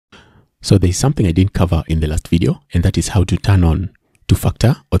So there is something I didn't cover in the last video, and that is how to turn on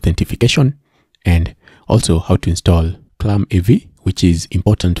two-factor authentication and also how to install ClamAV, which is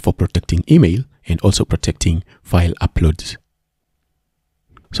important for protecting email and also protecting file uploads.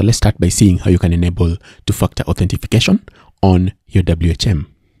 So let's start by seeing how you can enable two-factor authentication on your WHM.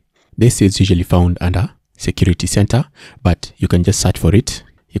 This is usually found under Security Center, but you can just search for it.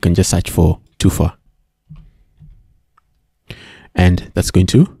 You can just search for two-factor. And that's going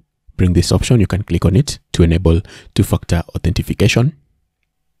to bring this option. You can click on it to enable two-factor authentication.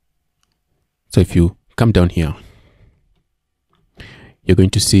 So if you come down here, you're going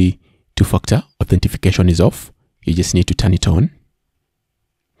to see two-factor authentication is off. You just need to turn it on.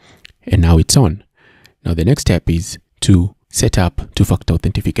 And now it's on. Now the next step is to set up two-factor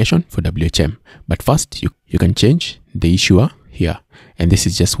authentication for WHM. But first, you can change the issuer here. And this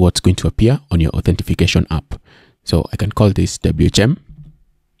is just what's going to appear on your authentication app. So I can call this WHM.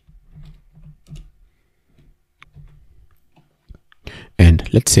 And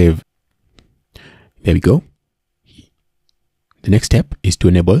let's save. There we go. The next step is to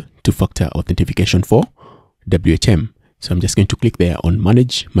enable two-factor authentication for WHM. So I'm just going to click there on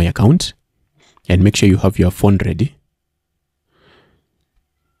Manage My Account and make sure you have your phone ready.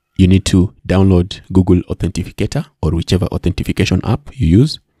 You need to download Google Authenticator or whichever authentication app you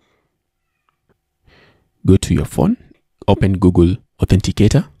use. Go to your phone, open Google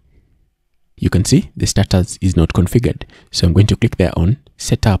Authenticator. You can see the status is not configured. So I'm going to click there on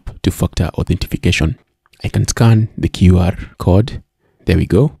Set up two-factor authentication. I can scan the QR code. There we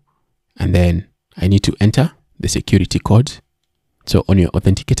go. And then I need to enter the security code. So on your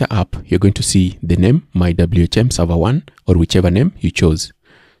Authenticator app, you're going to see the name, My WHM Server 1, or whichever name you chose.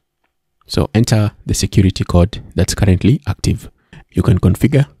 So enter the security code that's currently active. You can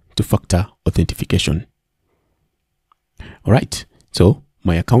configure two-factor authentication. All right. So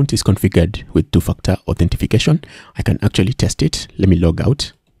my account is configured with two-factor authentication. I can actually test it. Let me log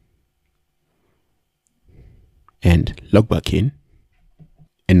out and log back in.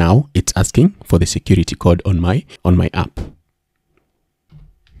 And now it's asking for the security code on my app.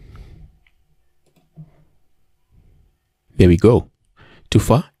 There we go.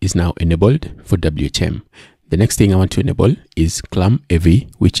 Two-factor is now enabled for WHM. The next thing I want to enable is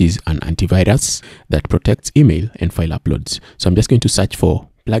ClamAV, which is an antivirus that protects email and file uploads. So I'm just going to search for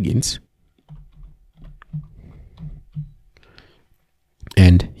plugins.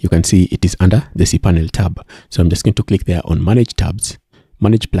 And you can see it is under the cpanel tab. So I'm just going to click there on Manage Tabs,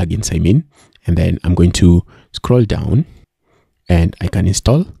 Manage Plugins, I mean. And then I'm going to scroll down and I can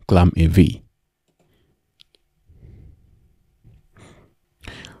install ClamAV.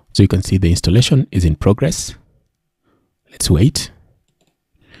 So you can see the installation is in progress. Let's wait.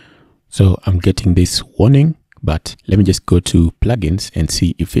 So I'm getting this warning, but let me just go to plugins and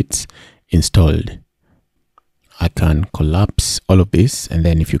see if it's installed. I can collapse all of this. And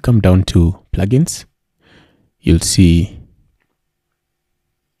then if you come down to plugins, you'll see,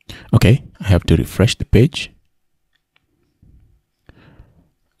 okay, I have to refresh the page.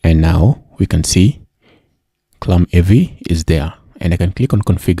 And now we can see ClamAV is there. And I can click on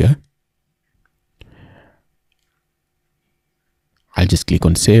configure. I'll just click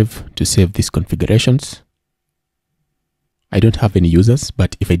on save to save these configurations. I don't have any users,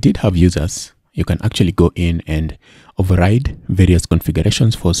 but if I did have users, you can actually go in and override various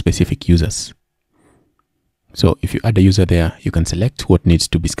configurations for specific users. So if you add a user there, you can select what needs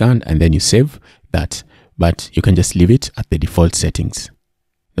to be scanned and then you save that, but you can just leave it at the default settings.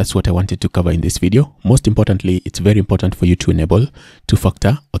 That's what I wanted to cover in this video. Most importantly, it's very important for you to enable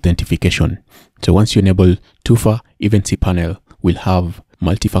two-factor authentication. So once you enable two-factor, even cpanel will have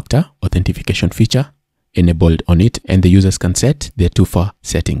multi-factor authentication feature enabled on it, and the users can set their two-factor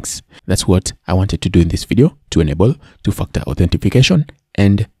settings. That's what I wanted to do in this video, to enable two-factor authentication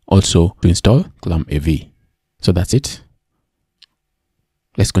and also to install ClamAV. So that's it.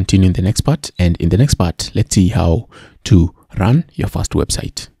 Let's continue in the next part. And in the next part, let's see how to run your first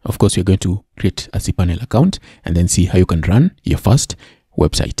website. Of course, you're going to create a cpanel account and then see how you can run your first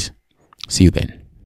website. See you then.